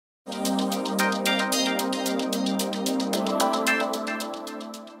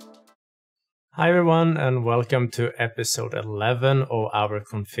Hi everyone and welcome to episode 11 of our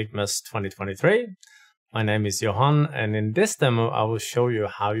ConfigMas 2023. My name is Johan and in this demo I will show you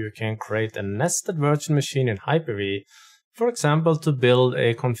how you can create a nested virtual machine in Hyper-V, for example to build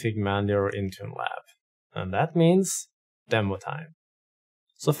a ConfigMgr Intune lab. And that means demo time.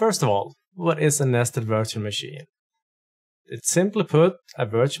 So first of all, what is a nested virtual machine? It's simply put a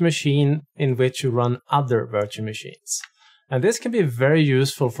virtual machine in which you run other virtual machines. And this can be very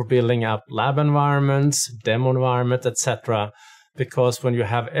useful for building up lab environments, demo environments, etc. Because when you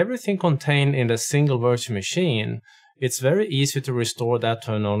have everything contained in a single virtual machine, it's very easy to restore that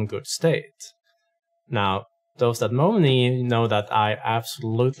to a known good state. Now, those that know me know that I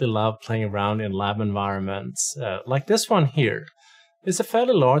absolutely love playing around in lab environments, like this one here. It's a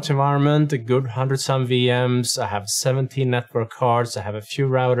fairly large environment, a good 100-some VMs, I have 17 network cards, I have a few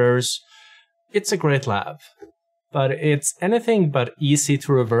routers. It's a great lab. But it's anything but easy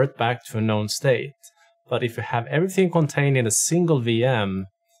to revert back to a known state. But if you have everything contained in a single VM,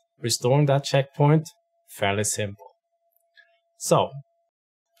 restoring that checkpoint, fairly simple. So,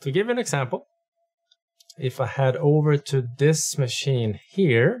 to give you an example, if I head over to this machine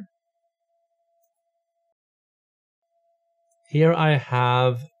here, I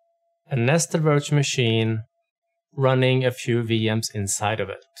have a nested virtual machine running a few VMs inside of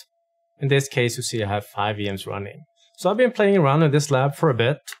it. In this case, you see I have 5 VMs running. So I've been playing around in this lab for a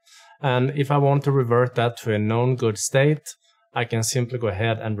bit, and if I want to revert that to a known good state, I can simply go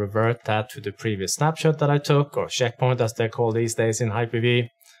ahead and revert that to the previous snapshot that I took, or checkpoint as they're called these days in Hyper-V.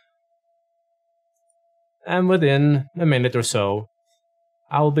 And within a minute or so,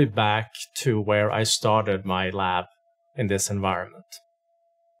 I'll be back to where I started my lab in this environment.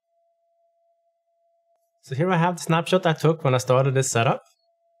 So here I have the snapshot I took when I started this setup.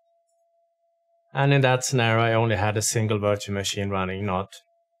 And in that scenario, I only had a single virtual machine running, not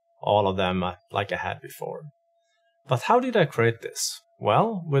all of them like I had before. But how did I create this?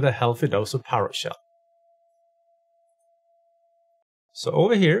 Well, with a healthy dose of PowerShell. So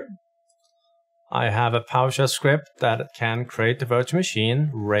over here, I have a PowerShell script that can create a virtual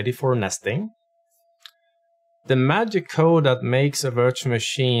machine ready for nesting. The magic code that makes a virtual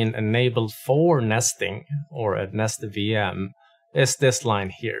machine enabled for nesting, or a nested VM, is this line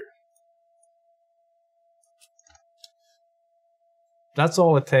here. That's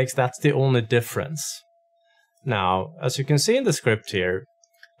all it takes, that's the only difference. Now, as you can see in the script here,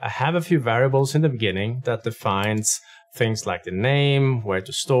 I have a few variables in the beginning that defines things like the name, where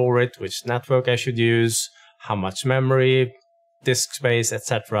to store it, which network I should use, how much memory, disk space,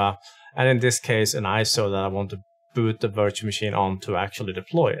 etc. And in this case, an ISO that I want to boot the virtual machine on to actually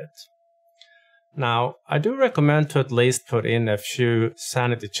deploy it. Now, I do recommend to at least put in a few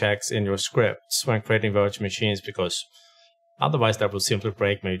sanity checks in your scripts when creating virtual machines, because otherwise that will simply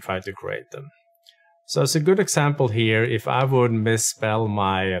break when you try to create them. So as a good example here, if I would misspell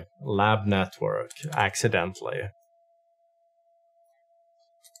my lab network accidentally,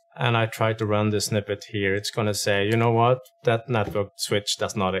 and I try to run this snippet here, it's going to say, you know what, that network switch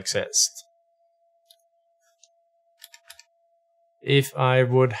does not exist. If I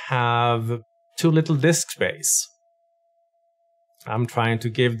would have too little disk space, I'm trying to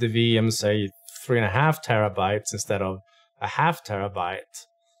give the VM, say, 3.5 terabytes instead of a 0.5 terabyte,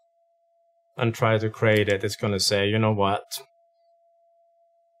 and try to create it, it's going to say, you know what,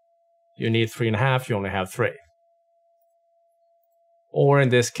 you need 3.5, you only have 3. Or in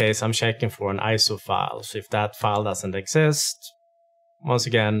this case, I'm checking for an ISO file. So if that file doesn't exist, once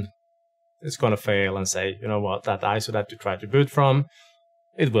again, it's going to fail and say, you know what, that ISO that you try to boot from,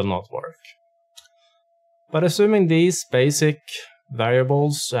 it will not work. But assuming these basic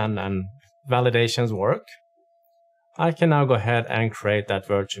variables and validations work, I can now go ahead and create that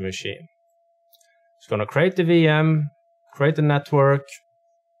virtual machine. It's going to create the VM, create the network,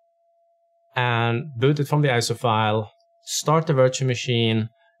 and boot it from the ISO file, start the virtual machine,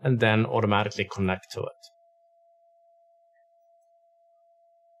 and then automatically connect to it.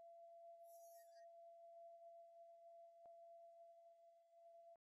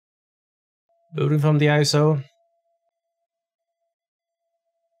 Booting from the ISO,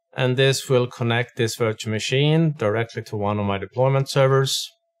 and this will connect this virtual machine directly to one of my deployment servers.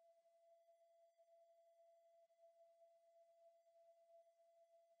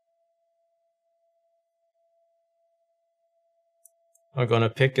 I'm going to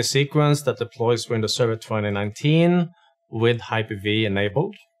pick a sequence that deploys Windows Server 2019 with Hyper-V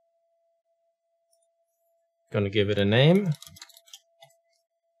enabled. Going to give it a name,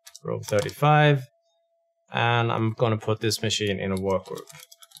 row 35, and I'm going to put this machine in a workgroup.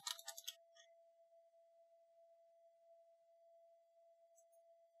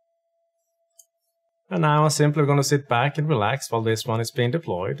 And now I'm simply going to sit back and relax while this one is being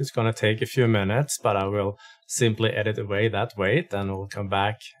deployed. It's going to take a few minutes, but I will simply edit away that wait, and we'll come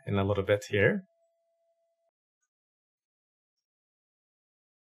back in a little bit here.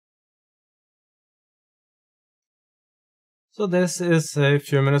 So this is a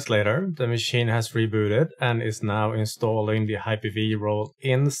few minutes later. The machine has rebooted and is now installing the Hyper-V role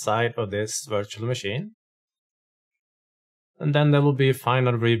inside of this virtual machine. And then there will be a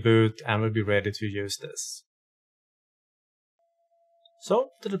final reboot and we'll be ready to use this. So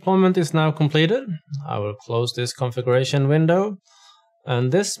the deployment is now completed. I will close this configuration window.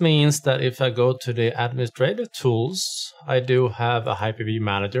 And this means that if I go to the administrative tools, I do have a Hyper-V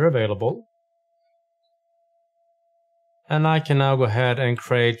manager available. And I can now go ahead and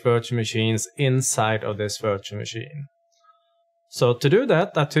create virtual machines inside of this virtual machine. So to do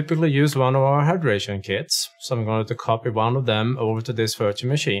that, I typically use one of our hydration kits. So I'm going to copy one of them over to this virtual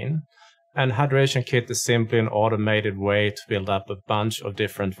machine. And hydration kit is simply an automated way to build up a bunch of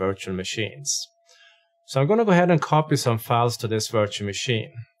different virtual machines. So I'm going to go ahead and copy some files to this virtual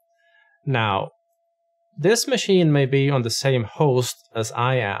machine. Now, this machine may be on the same host as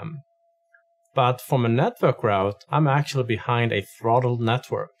I am. But from a network route, I'm actually behind a throttled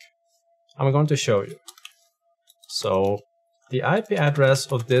network. I'm going to show you. So the IP address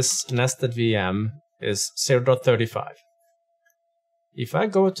of this nested VM is 0.35. If I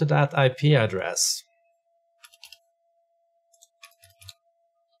go to that IP address,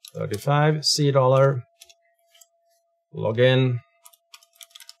 35 $, log in,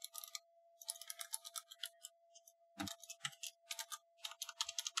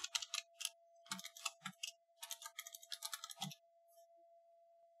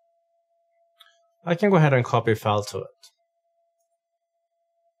 I can go ahead and copy a file to it.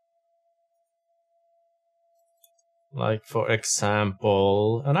 Like, for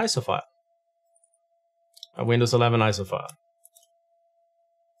example, an ISO file, a Windows 11 ISO file.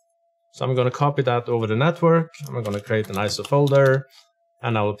 So I'm going to copy that over the network. I'm going to create an ISO folder,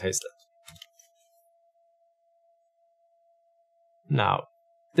 and I will paste it. Now,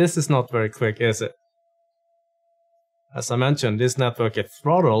 this is not very quick, is it? As I mentioned, this network is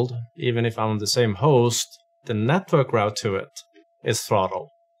throttled. Even if I'm on the same host, the network route to it is throttled.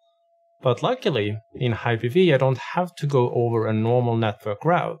 But luckily, in Hyper-V, I don't have to go over a normal network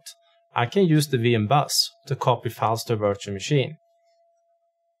route. I can use the VM bus to copy files to a virtual machine.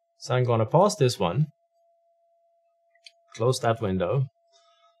 So I'm going to pause this one, close that window.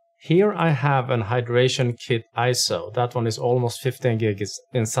 Here I have an hydration kit ISO. That one is almost 15 gigs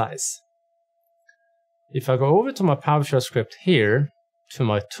in size. If I go over to my PowerShell script here, to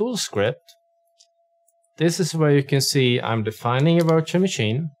my tool script, this is where you can see I'm defining a virtual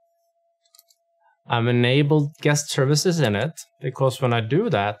machine. I'm enabled guest services in it, because when I do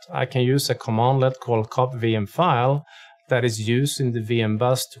that, I can use a commandlet called copy VM file that is used in the VM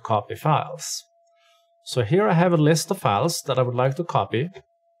bus to copy files. So here I have a list of files that I would like to copy.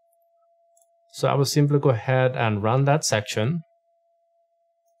 So I will simply go ahead and run that section.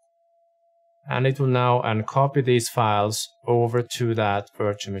 And it will now copy these files over to that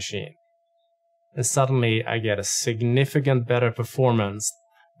virtual machine. And suddenly I get a significant better performance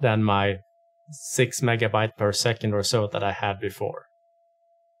than my 6 megabytes per second or so that I had before.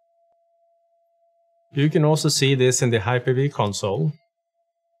 You can also see this in the Hyper-V console.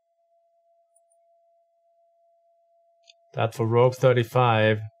 That for Rogue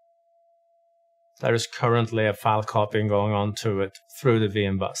 35, there is currently a file copying going on to it through the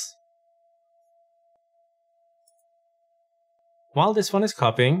VM bus. While this one is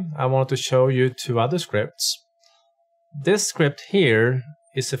copying, I want to show you two other scripts. This script here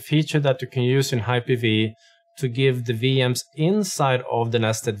is a feature that you can use in Hyper-V to give the VMs inside of the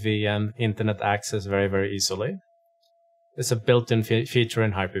nested VM internet access very, very easily. It's a built-in feature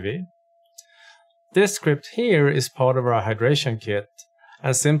in Hyper-V. This script here is part of our hydration kit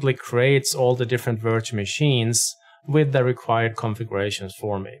and simply creates all the different virtual machines with the required configurations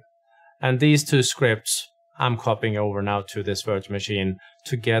for me. And these two scripts I'm copying over now to this virtual machine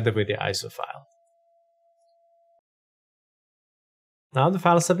together with the ISO file. Now the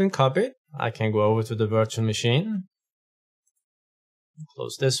files have been copied. I can go over to the virtual machine,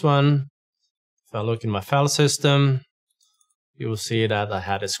 close this one. If I look in my file system, you will see that I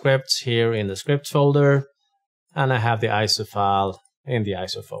had a script here in the script folder, and I have the ISO file in the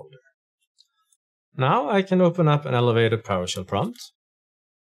ISO folder. Now I can open up an elevated PowerShell prompt.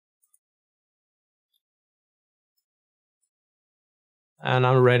 And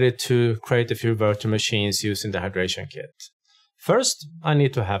I'm ready to create a few virtual machines using the hydration kit. First, I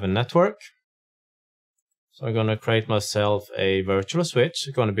need to have a network. So I'm going to create myself a virtual switch.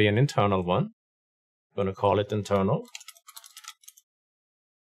 It's going to be an internal one. going to call it internal.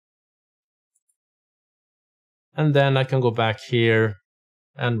 And then I can go back here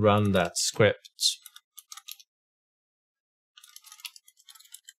and run that script.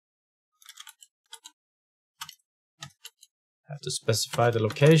 I have to specify the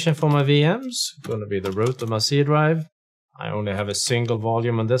location for my VMs. It's going to be the root of my C drive. I only have a single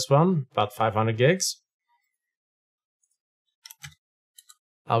volume on this one, about 500 gigs.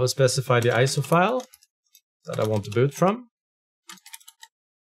 I will specify the ISO file that I want to boot from.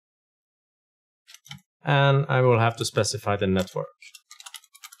 And I will have to specify the network,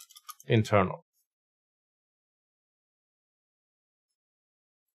 internal.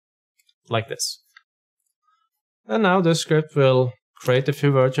 Like this. And now this script will create a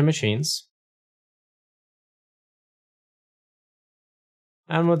few virtual machines.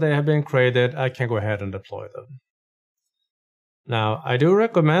 And when they have been created, I can go ahead and deploy them. Now, I do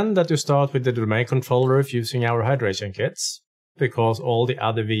recommend that you start with the domain controller if using our hydration kits, because all the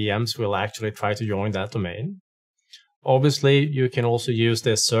other VMs will actually try to join that domain. Obviously, you can also use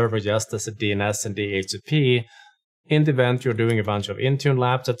this server just as a DNS and DHCP in the event you're doing a bunch of Intune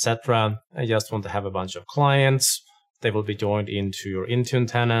labs, etc., and just want to have a bunch of clients. They will be joined into your Intune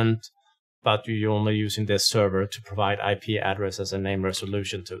tenant, but you're only using this server to provide IP addresses and name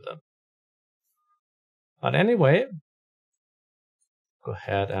resolution to them. But anyway, go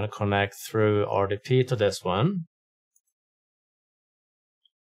ahead and connect through RDP to this one.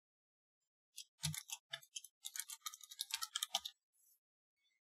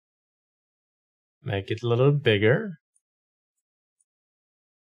 Make it a little bigger.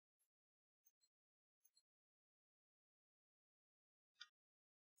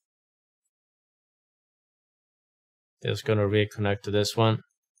 Just going to reconnect to this one.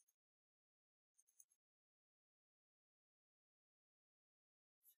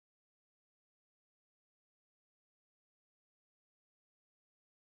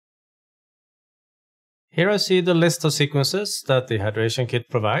 Here I see the list of sequences that the hydration kit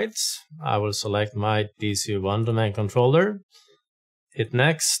provides. I will select my DC1 domain controller, hit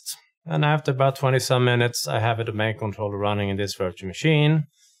next, and after about 20 some minutes I have a domain controller running in this virtual machine.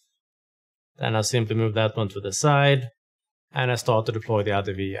 Then I simply move that one to the side and I start to deploy the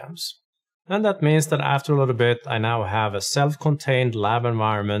other VMs. And that means that after a little bit I now have a self-contained lab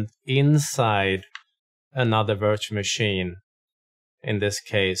environment inside another virtual machine, in this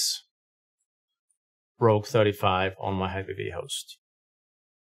case Rogue 35 on my Hyper-V host.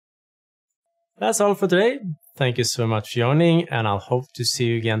 That's all for today. Thank you so much for joining, and I'll hope to see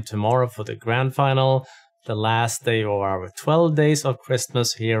you again tomorrow for the grand final, the last day of our 12 days of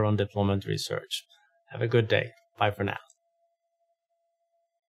Christmas here on Deployment Research. Have a good day. Bye for now.